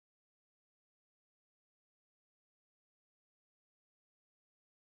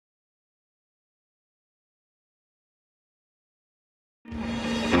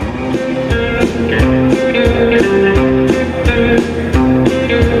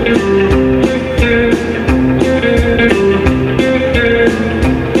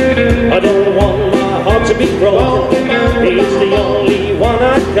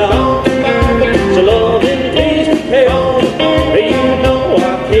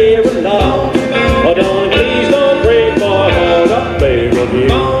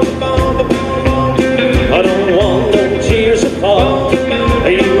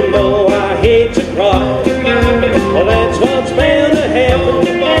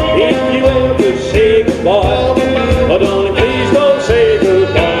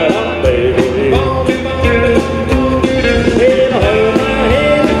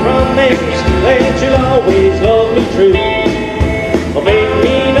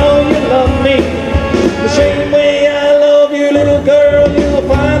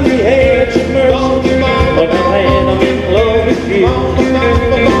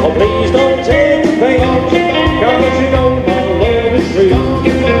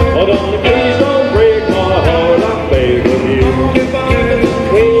But only please don't break my heart, I beg of you.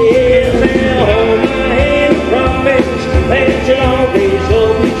 Well, now hold my hand and promise that you'll always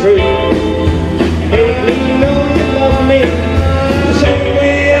hold me true. Hey, please know you love me the same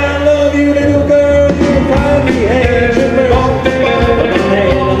way I love you, little girl. You'll probably have your birth, but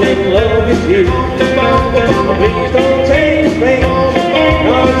I'm in love with you. Please don't change things,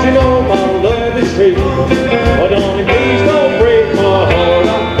 cause you know my love is true. But only please don't break my heart,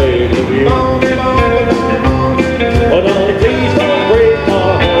 I beg of you. But only please don't break my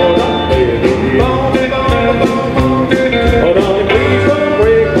heart, I beg of you. But only please don't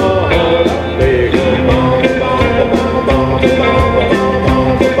break my heart, I beg of you.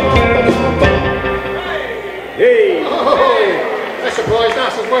 Hey! Oh, that surprised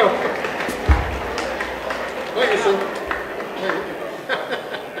us as well. Thank you, sir.